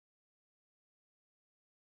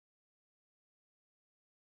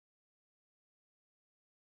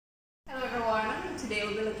Hello everyone, today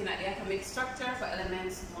we'll be looking at the atomic structure for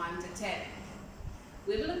elements 1 to 10.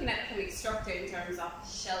 We'll be looking at atomic structure in terms of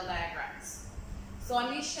shell diagrams. So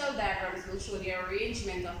on these shell diagrams, we'll show the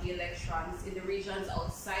arrangement of the electrons in the regions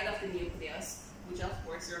outside of the nucleus, which of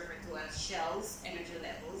course are referred to as shells, energy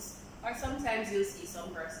levels, or sometimes you'll see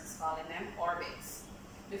some persons calling them orbits.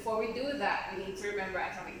 Before we do that, we need to remember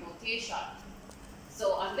atomic notation.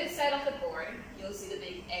 So on this side of the board, you'll see the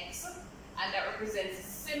big X, and that represents a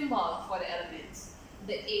symbol for the element.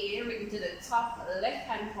 The A written to the top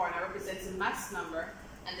left-hand corner represents the mass number,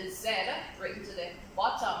 and the Z written to the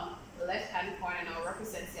bottom left-hand corner now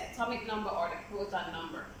represents the atomic number or the proton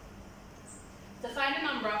number. To find the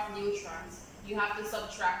number of neutrons, you have to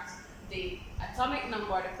subtract the atomic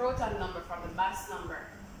number or the proton number from the mass number.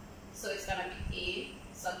 So it's going to be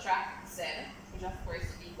A subtract Z, which of course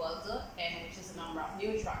is equal to N, which is the number of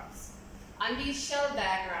neutrons. And these shell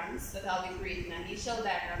diagrams that I'll be creating, and these shell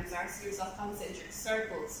diagrams are a series of concentric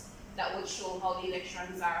circles that would show how the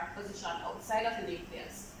electrons are positioned outside of the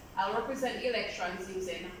nucleus. I'll represent the electrons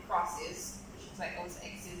using crosses, which is like those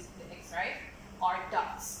X's, the X, right? Or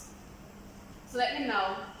dots. So let me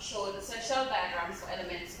now show the shell diagrams for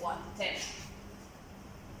elements 1 to 10.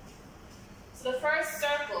 So the first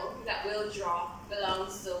circle that we'll draw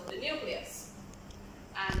belongs to the nucleus.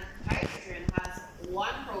 And hydrogen has 1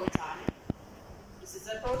 proton. This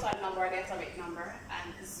is the proton number, the atomic number,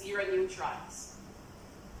 and 0 neutrons.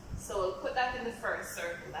 So we'll put that in the first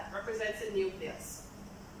circle. That represents the nucleus.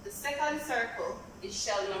 The second circle is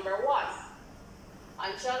shell number 1.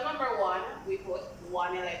 On shell number 1, we put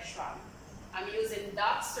 1 electron. I'm using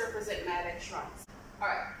dots to represent my electrons.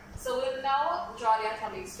 Alright, so we'll now draw the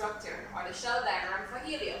atomic structure, or the shell diagram for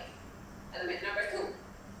helium, element number 2.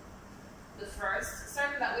 The first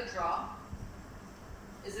circle that we draw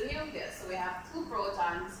is the nucleus. So we have 2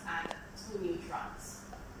 protons and 2 neutrons.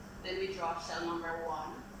 Then we draw shell number 1.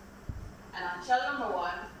 And on shell number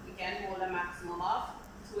 1, we can hold a maximum of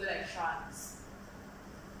 2 electrons.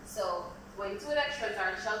 So when 2 electrons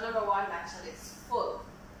are in shell number 1, that shell is full.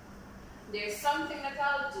 There's something that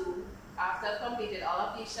I'll do after I've completed all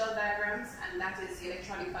of these shell diagrams, and that is the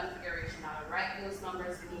electronic configuration. I'll write those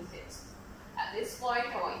numbers beneath it. At this point,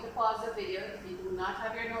 I want you to pause the video. If you do not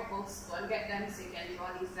have your notebooks, go and get them so you can draw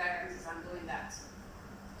these diagrams as I'm doing that.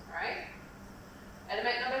 Alright?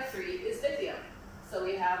 Element number 3 is lithium. So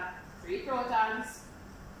we have 3 protons,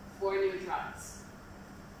 4 neutrons.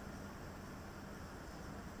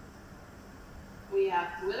 We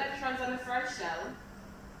have 2 electrons on the first shell,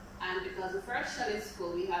 and because the first shell is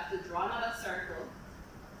full, we have to draw another circle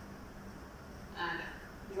and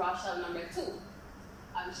draw shell number 2.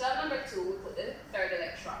 On shell number 2, we put the third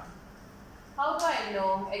electron. How do I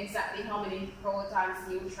know exactly how many protons,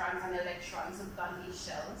 neutrons, and electrons have on these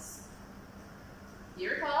shells? You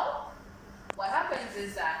recall? What happens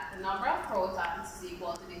is that the number of protons is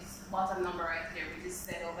equal to this bottom number right here, which is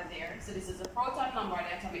set over there. So this is the proton number,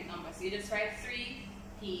 the atomic number. So you just write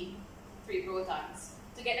 3p, 3 protons.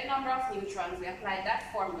 To get the number of neutrons, we apply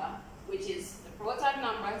that formula, which is the proton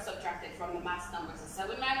number subtracted from the mass number. So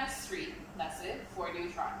 7 minus 3, that's it, 4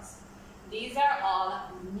 neutrons. These are all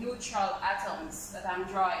neutral atoms that I'm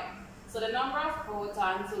drawing. So the number of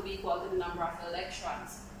protons will be equal to the number of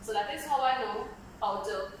electrons. So that is how I know how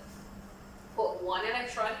to put 1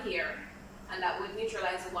 electron here, and that would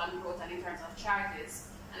neutralize the 1 proton in terms of charges.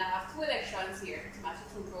 And I have 2 electrons here to match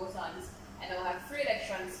the 2 protons, and I will have 3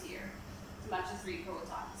 electrons here to match the 3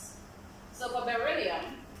 protons. So for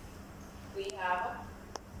beryllium, we have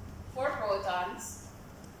 4 protons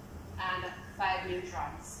and 5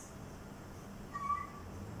 neutrons.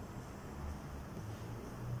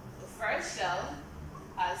 The first shell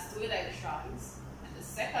has 2 electrons, and the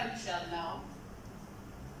second shell now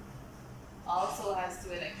also has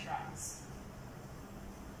 2 electrons.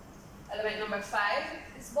 Element number 5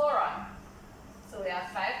 is boron. So we have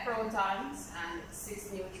 5 protons and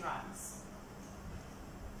 6 neutrons.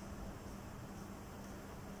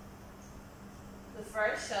 The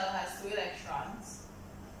first shell has 2 electrons.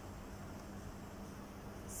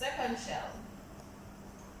 The second shell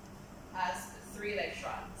has 3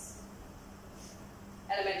 electrons.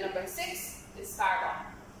 Element number 6 is carbon.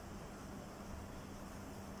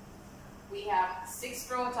 We have 6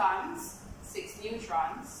 protons, 6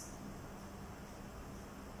 neutrons.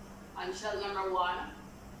 On shell number 1,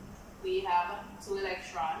 we have 2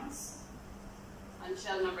 electrons. On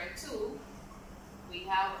shell number 2, we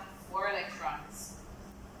have 4 electrons.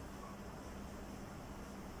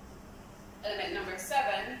 Element number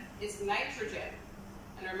 7 is nitrogen.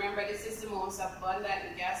 And remember, this is the most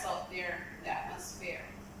abundant gas out there in the atmosphere.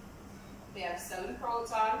 They have 7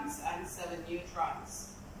 protons and 7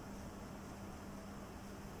 neutrons.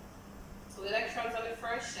 2 electrons on the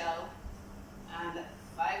first shell and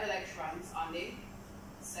 5 electrons on the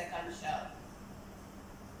second shell.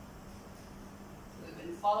 We've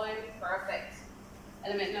been following perfect.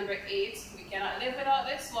 Element number 8, we cannot live without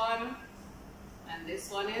this one, and this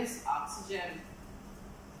one is oxygen.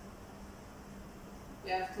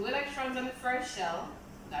 We have 2 electrons on the first shell,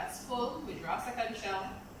 that's full, we draw a second shell,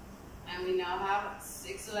 and we now have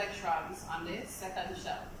 6 electrons on the second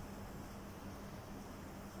shell.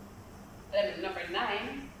 Element number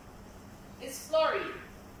 9 is fluorine.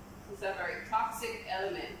 It's a very toxic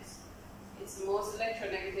element. It's the most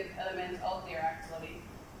electronegative element out there actually.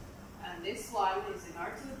 And this one is in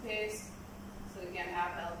our toothpaste, so we can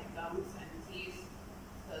have healthy gums and teeth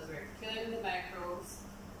because we're killing the microbes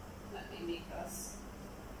that may make us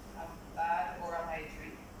have bad oral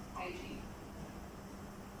hygiene.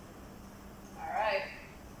 Alright,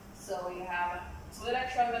 so we have 2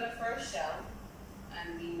 electrons on the first shell,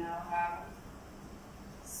 and we now have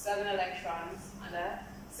 7 electrons on the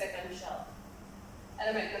second shell.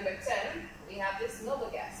 Element number 10, we have this noble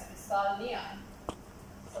gas, it's called neon.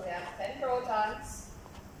 So we have 10 protons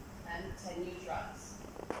and 10 neutrons.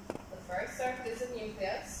 The first circle is the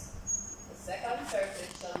nucleus. The second circle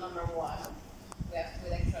is shell number 1. We have 2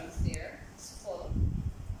 electrons there, it's full.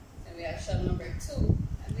 Then we have shell number 2,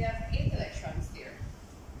 and we have 8 electrons there.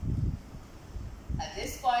 At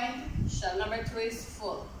this point, shell number 2 is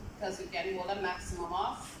full because we can hold a maximum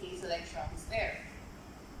of 8 electrons there.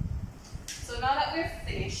 So now that we've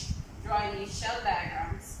finished drawing these shell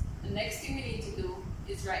diagrams, the next thing we need to do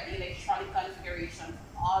is write the electronic configuration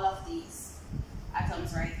for all of these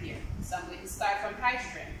atoms right here. So I'm going to start from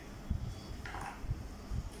hydrogen.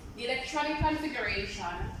 The electronic configuration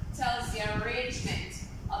tells the arrangement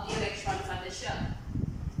of the electrons on the shell.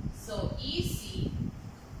 So EC,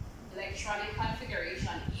 electronic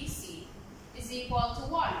configuration EC, is equal to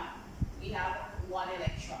 1. We have 1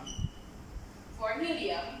 electron. For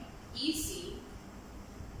helium, EC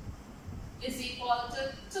is equal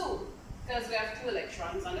to 2 because we have 2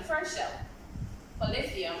 electrons on the first shell. For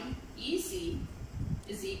lithium, EC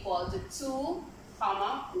is equal to 2,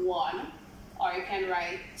 1, or you can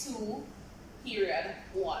write 2, period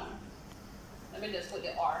 1. Let me just put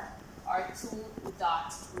the R, or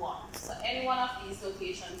 2.1. So any one of these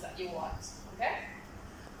notations that you want, okay?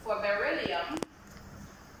 For beryllium,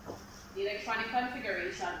 the electronic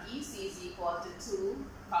configuration EC is equal to 2,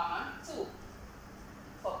 2.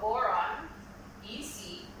 For boron,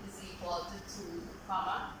 EC is equal to 2,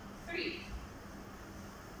 3.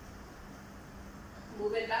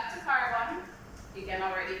 Moving back to carbon, you can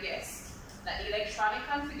already guess that the electronic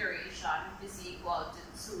configuration is equal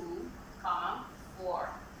to 2, 4.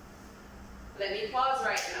 Let me pause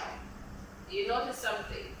right now. Do you notice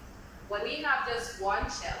something? When we have just one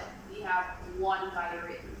shell, we have one value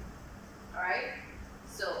written. Alright?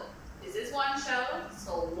 So this is one shell,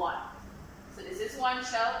 so 1. So this is one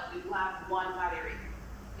shell, we do have one value written.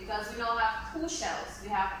 Because we now have 2 shells, we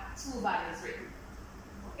have 2 values written.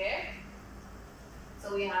 Okay?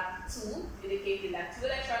 So we have 2 indicating that 2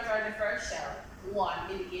 electrons are in the first shell,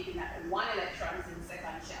 1 indicating that 1 electron is in the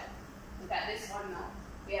second shell. Look at this one now.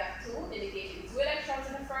 We have 2 indicating 2 electrons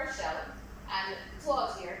in the first shell, and 2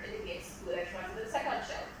 out here indicates 2 electrons in the second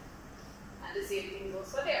shell. And the same thing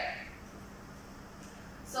goes for there.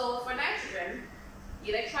 So for nitrogen, the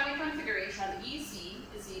electronic configuration EC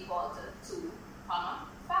is equal to 2, 5.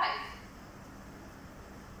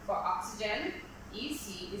 For oxygen,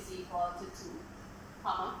 EC is equal to 2,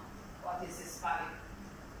 what is this value?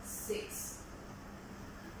 6.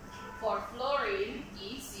 For fluorine,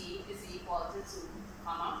 EC is equal to 2,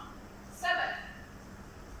 7.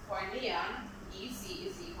 For neon, EC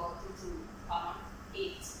is equal to 2,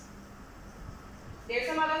 8. There's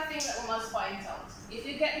another thing that we must point out. If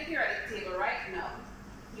you get the periodic table right now,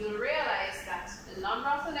 you'll realize that the number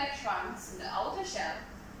of electrons in the outer shell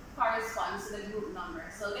corresponds to the group number.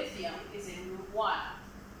 So lithium is in group 1.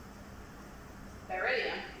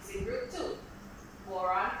 Beryllium is in group 2.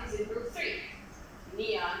 Boron is in group 3.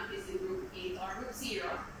 Neon is in group 8 or group 0.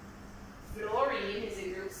 Fluorine is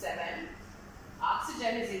in group 7.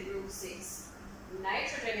 Oxygen is in group 6.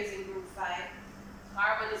 Nitrogen is in group 5.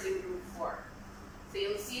 Carbon is in group 4. So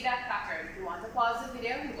you'll see that pattern. If you want to pause the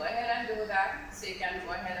video, go ahead and do that. So you can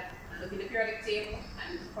go ahead and look in the periodic table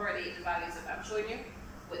and correlate the values that I'm showing you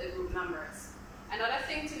with the group numbers. Another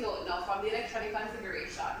thing to note now from the electronic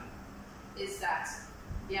configuration is that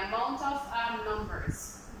the amount of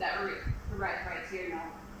numbers that we write right here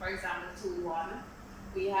now, for example 2, 1,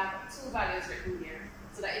 we have 2 values written here.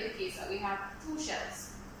 So that indicates that we have 2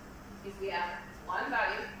 shells. If we have 1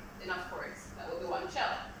 value, then of course that will be 1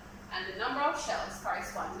 shell. And the number of shells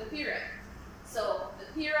correspond to the period. So the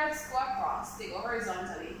periods go across, they go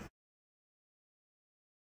horizontally.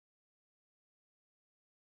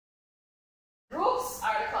 Groups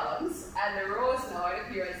are the columns, and the rows now are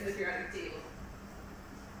the periods in the periodic table.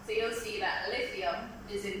 So you'll see that lithium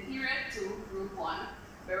is in period 2, group 1.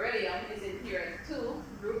 Beryllium is in period 2,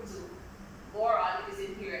 group 2. Boron is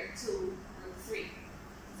in period 2, group 3.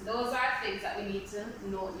 So those are things that we need to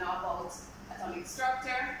know now about atomic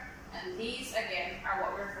structure. And these, again, are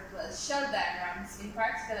what we refer to as shell diagrams, in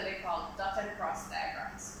particular they're called dot and cross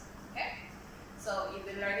diagrams. Okay? So you've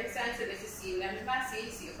been learning science, so this is William Massey.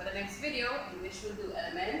 See you for the next video, in which we'll do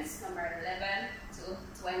elements number 11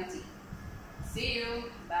 to 20. See you.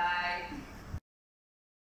 Bye.